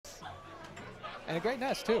And a great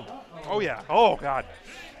Ness, too. Oh, yeah. Oh, God.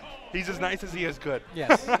 He's as nice as he is good.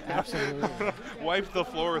 Yes, absolutely. Wiped the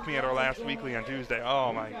floor with me at our last weekly on Tuesday.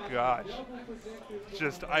 Oh, my gosh.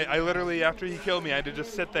 Just, I literally, after he killed me, I had to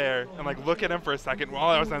just sit there and, like, look at him for a second while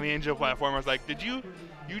I was on the Angel platform. I was like, did you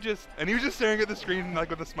just, and he was just staring at the screen, like,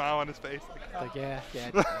 with a smile on his face. Like, yeah.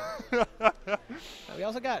 We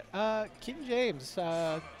also got King James.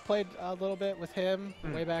 Played a little bit with him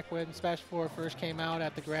way back when Smash 4 first came out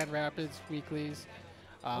at the Grand Rapids weeklies.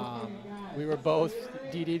 We were both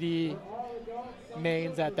DDD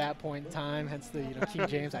mains at that point in time, hence the King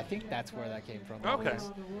James. I think that's where that came from. Okay.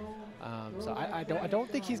 So I don't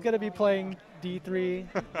think he's going to be playing D3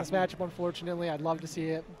 this matchup, unfortunately. I'd love to see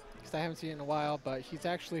it because I haven't seen it in a while, but he's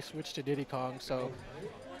actually switched to Diddy Kong, so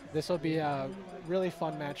this will be a really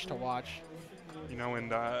fun match to watch.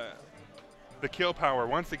 And the kill power,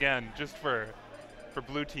 once again, just for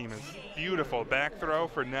blue team is beautiful. Back throw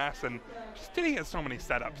for Ness, and just Diddy has so many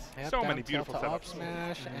setups. Yep, so many beautiful setups. Up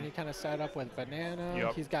smash, any kind of setup with banana.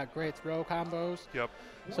 Yep. He's got great throw combos. Yep.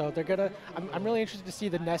 So they're gonna. I'm really interested to see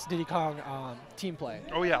the Ness Diddy Kong team play.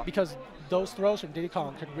 Oh yeah. Because those throws from Diddy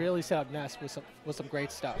Kong could really set up Ness with some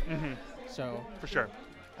great stuff. So for sure.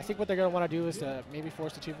 I think what they're going to want to do is to maybe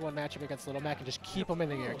force a 2-1 matchup against Little Mac and just keep them in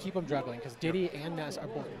the air, keep them juggling, because Diddy and Ness are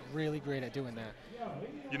both really great at doing that.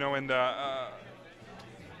 And I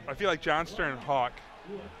feel like Johnster and Hawk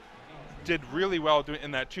did really well in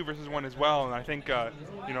that 2 versus 1 as well, and I think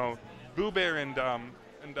BooBear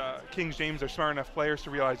and King James are smart enough players to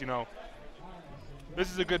realize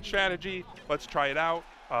this is a good strategy. Let's try it out.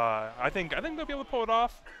 I think they'll be able to pull it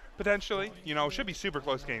off potentially. It should be super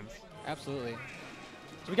close games. Absolutely.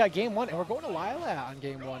 So we got game 1, and we're going to Lila on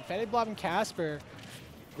game 1. Fatyblob and Kasper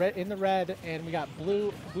in the red, and we got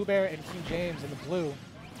BooBear and King James in the blue.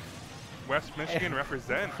 West Michigan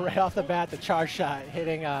represent. Right off the bat, the charge shot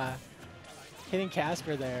hitting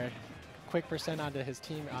Kasper there. Quick percent onto his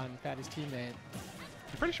team, on Fatty's teammate.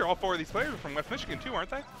 I'm pretty sure all 4 of these players are from West Michigan too,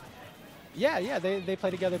 aren't they? Yeah, they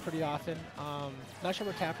play together pretty often. Not sure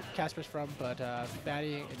where Kasper's from, but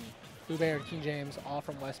Fatty and BooBear and King James, all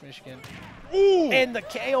from West Michigan. Ooh! And the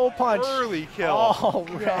KO punch. Early kill.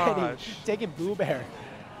 Already. Gosh. Taking BooBear.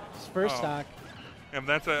 His first stock. And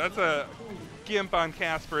that's a gimp on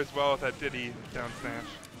Kasper as well with that Diddy down smash.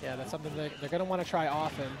 Yeah, that's something that they're going to want to try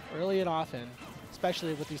often, early and often,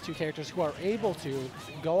 especially with these 2 characters who are able to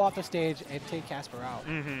go off the stage and take Kasper out.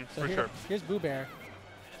 So for sure. Here's BooBear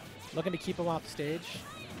looking to keep him off the stage,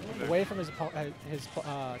 away from his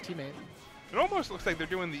teammate. It almost looks like they're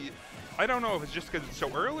doing I don't know if it's just because it's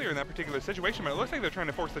so earlier in that particular situation, but it looks like they're trying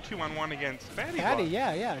to force the 2-on-1 against Fatty.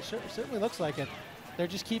 Yeah, it certainly looks like it. They're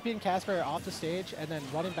just keeping Kasper off the stage and then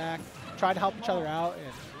running back, trying to help each other out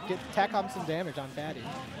and tack on some damage on Fatty.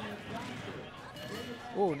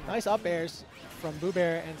 Ooh, nice up airs from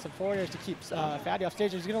BooBear and some forward airs to keep Fatty off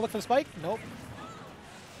stage. Is he going to look for the spike? Nope.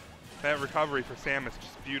 That recovery for Samus,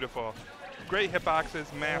 just beautiful. Great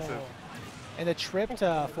hitboxes, massive. Oh. And the trip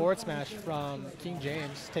to forward smash from King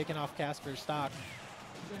James, taking off Kasper's stock.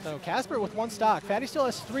 So Kasper with 1 stock. Fatty still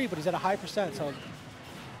has 3, but he's at a high percent, so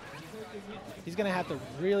he's going to have to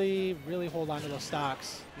really, really hold on to those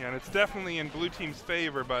stocks. Yeah, and it's definitely in blue team's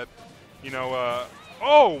favor, but,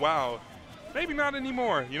 oh, wow. Maybe not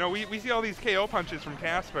anymore. We see all these KO punches from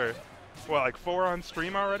Kasper. Well, like 4 on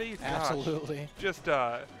stream already? Gosh. Absolutely. Just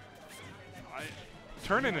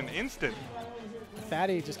turn in an instant.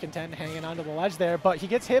 Fatty just content hanging onto the ledge there, but he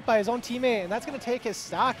gets hit by his own teammate, and that's going to take his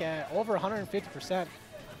stock at over 150%.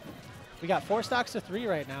 We got 4 stocks to 3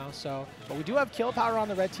 right now, but we do have kill power on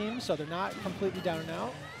the red team, so they're not completely down and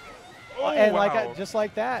out. Oh, and wow. just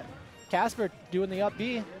like that, Kasper doing the up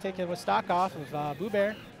B, taking the stock off of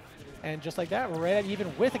BooBear, and just like that, we're right at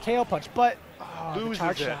even with a KO punch, but loses the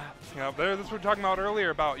charge it. shot. That's what we were talking about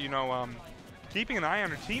earlier about keeping an eye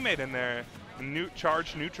on her teammate in there. The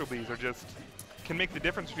charged neutral Bs are just can make the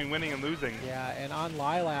difference between winning and losing. Yeah, and on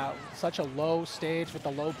Lila, such a low stage with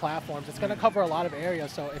the low platforms, it's going to cover a lot of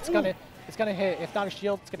areas, so it's going to hit. If not a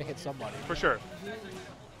shield, it's going to hit somebody. For sure.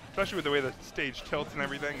 Especially with the way the stage tilts and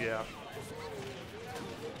everything, yeah.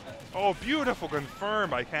 Oh, beautiful confirm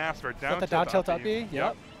by Kasper. Down tilt up B.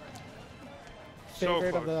 Yep.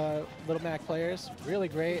 Favorite So of the Little Mac players. Really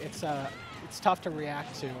great. It's tough to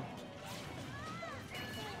react to.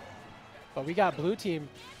 But we got blue team.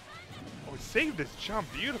 Oh, he saved his jump.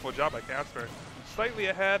 Beautiful job by Kasper. Slightly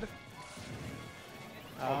ahead.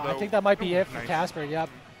 I think that might be it for nice. Kasper. Yep.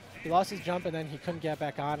 He lost his jump and then he couldn't get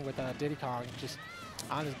back on with Diddy Kong just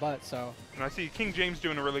on his butt. So. And I see King James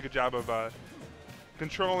doing a really good job of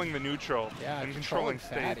controlling the neutral and controlling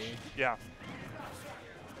stage. Fatty. Yeah.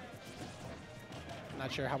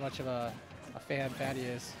 Not sure how much of a a fan Fatty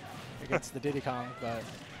is against the Diddy Kong, but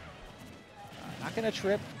not going to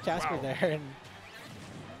trip Kasper there, and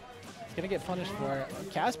he's going to get punished for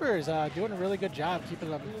it. Kasper is doing a really good job keeping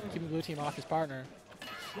blue team off his partner.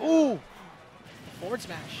 Ooh! Forward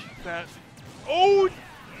smash. That. Oh!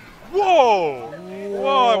 Whoa!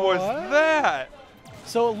 What was that?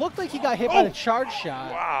 So it looked like he got hit by the charge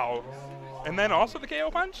shot. Wow. And then also the KO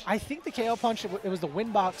punch? I think the KO punch, it was the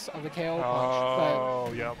win box of the KO punch.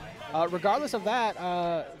 Oh, yep. But regardless of that,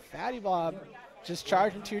 Fatyblob just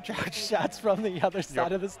charging 2 charge shots from the other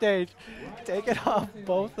side of the stage, taking off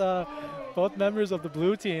both members of the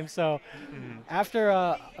blue team. So after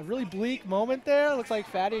a really bleak moment there, looks like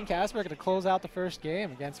Fatty and Kasper are going to close out the first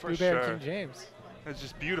game against BooBear and King James. It's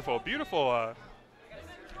just beautiful, beautiful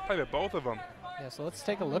play by both of them. Yeah, so let's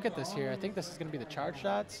take a look at this here. I think this is going to be the charge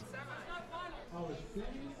shots.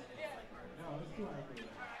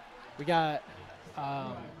 We got...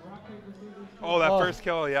 first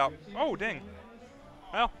kill, yeah. Oh, dang.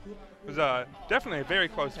 Well, it was definitely a very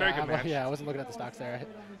close, very good match. Yeah, I wasn't looking at the stocks there.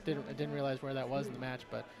 I didn't realize where that was in the match,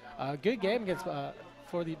 but good game against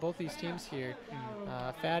for both these teams here.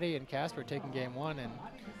 Fatty and Kasper taking game 1, and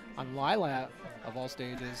on Lilat of all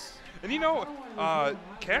stages. And you know,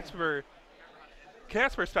 Kasper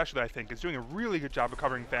especially, I think, is doing a really good job of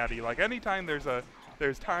covering Fatty. Like anytime there's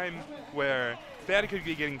time where Fatty could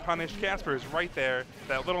be getting punished, Kasper is right there,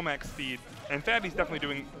 that little max speed, and Fatty's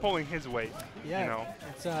definitely pulling his weight. Yeah, you know?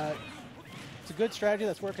 It's a good strategy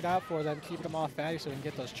that's working out for them, keeping them off Fatty so we can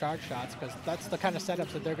get those charge shots, because that's the kind of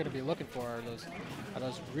setups that they're going to be looking for, are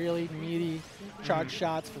those really meaty charge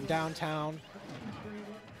shots from downtown,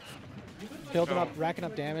 building up, racking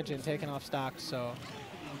up damage, and taking off stocks. So,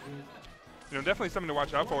 you know, definitely something to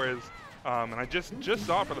watch out for is, and I just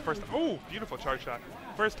saw it for the first. Oh, beautiful charge shot.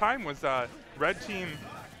 First time was red team.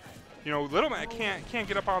 You know, Little Mac can't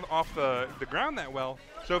get up off the ground that well.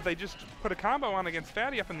 So if they just put a combo on against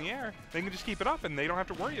Fatty up in the air, they can just keep it up, and they don't have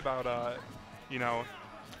to worry about, you know.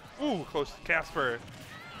 Ooh, close. Kasper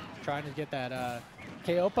trying to get that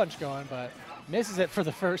KO punch going, but misses it for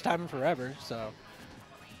the first time in forever. So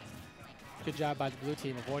good job by the blue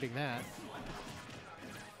team avoiding that.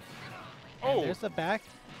 And there's the back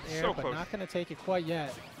air, so but close. not going to take it quite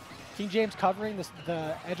yet. King James covering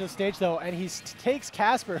the edge of the stage, though, and he takes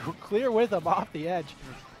Kasper, who clear with him off the edge,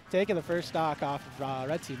 taking the first stock off of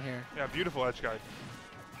red team here. Yeah, beautiful edge guard.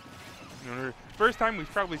 You know, first time we've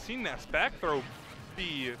probably seen that back throw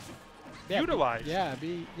be utilized. Yeah,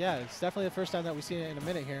 it's definitely the first time that we've seen it in a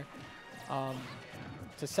minute here,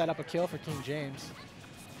 to set up a kill for King James.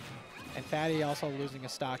 And Fatty also losing a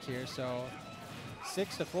stock here, so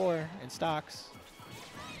 6-4 in stocks.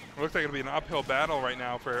 It looks like it'll be an uphill battle right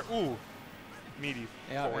now for, meaty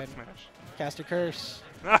forward smash. Caster Curse.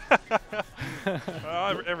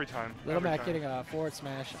 Every time. Little Mac getting a forward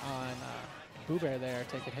smash on BooBear there,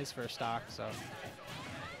 taking his first stock. So.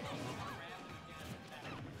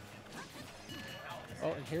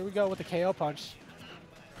 Oh, and here we go with the KO punch.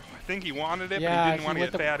 I think he wanted it, but he didn't want to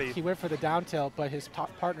get Fatty. He went for the down tilt, but his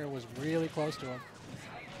partner was really close to him.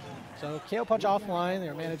 So KO punch offline.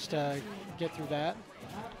 They managed to get through that.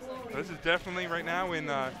 This is definitely right now in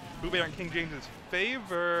BooBear and King James's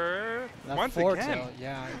favor once again. Tilt,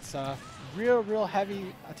 yeah, it's a real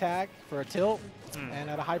heavy attack for a tilt, and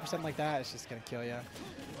at a high percent like that, it's just gonna kill you.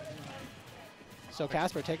 So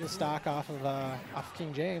Kasper taking the stock off of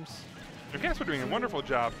King James. And Kasper doing a wonderful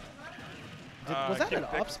job. Was that an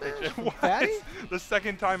up smash from Fatty? The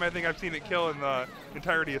second time I think I've seen it kill in the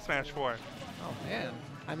entirety of Smash 4. Oh man,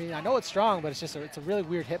 I mean I know it's strong, but it's just it's a really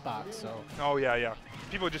weird hitbox. So. Oh yeah.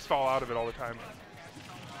 People just fall out of it all the time.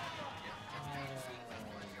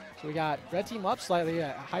 So we got red team up slightly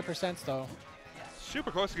at high percents though.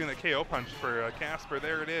 Super close to getting the KO punch for Kasper.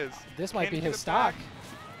 There it is. This might be his stock.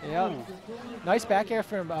 Yeah. Nice back air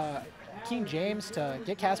from King James to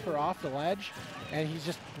get Kasper off the ledge, and he's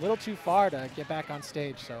just a little too far to get back on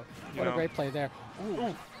stage. So what a great play there.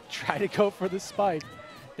 Ooh. Try to go for the spike.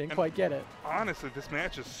 Didn't quite get it. Honestly, this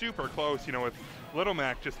match is super close, you know, with Little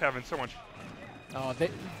Mac just having so much. Oh,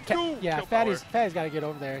 Fatty's got to get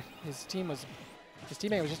over there. His teammate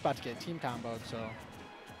was just about to get team comboed, so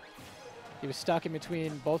he was stuck in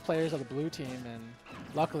between both players of the blue team, and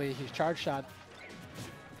luckily he charge shot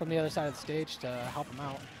from the other side of the stage to help him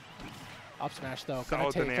out. Up smash though.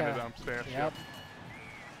 Solid banana up smash. Yep.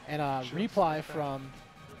 And a reply from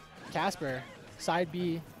Kasper, side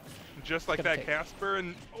B. Just like that, Kasper,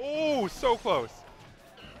 and so close.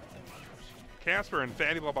 Kasper and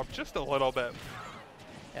Fatyblob up just a little bit.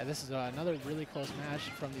 Yeah, this is another really close match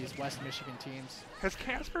from these West Michigan teams. Has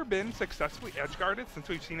Kasper been successfully edge guarded since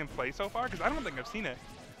we've seen him play so far? Because I don't think I've seen it.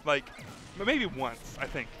 like maybe once, I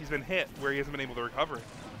think. He's been hit where he hasn't been able to recover.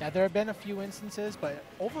 Yeah, there have been a few instances, but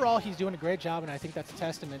overall he's doing a great job, and I think that's a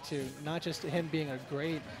testament to not just him being a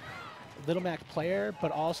great Little Mac player,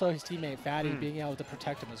 but also his teammate Fatty being able to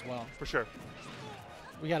protect him as well. For sure.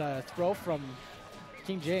 We got a throw from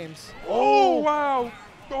King James. Oh, wow.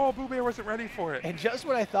 Oh, BooBear wasn't ready for it. And just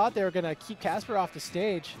when I thought they were going to keep Kasper off the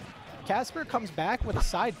stage, Kasper comes back with a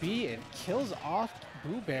side B and kills off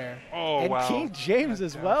BooBear. Oh, and wow. King James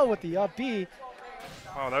as well with the up B.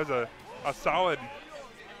 Oh, that was a solid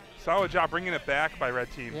job bringing it back by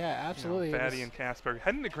Red Team. Yeah, absolutely. You know, Fatty and Kasper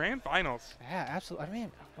heading to grand finals. Yeah, absolutely. I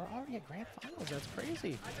mean, we're already at grand finals. That's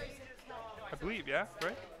crazy. I believe, yeah,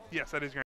 right? Yes, that is grand.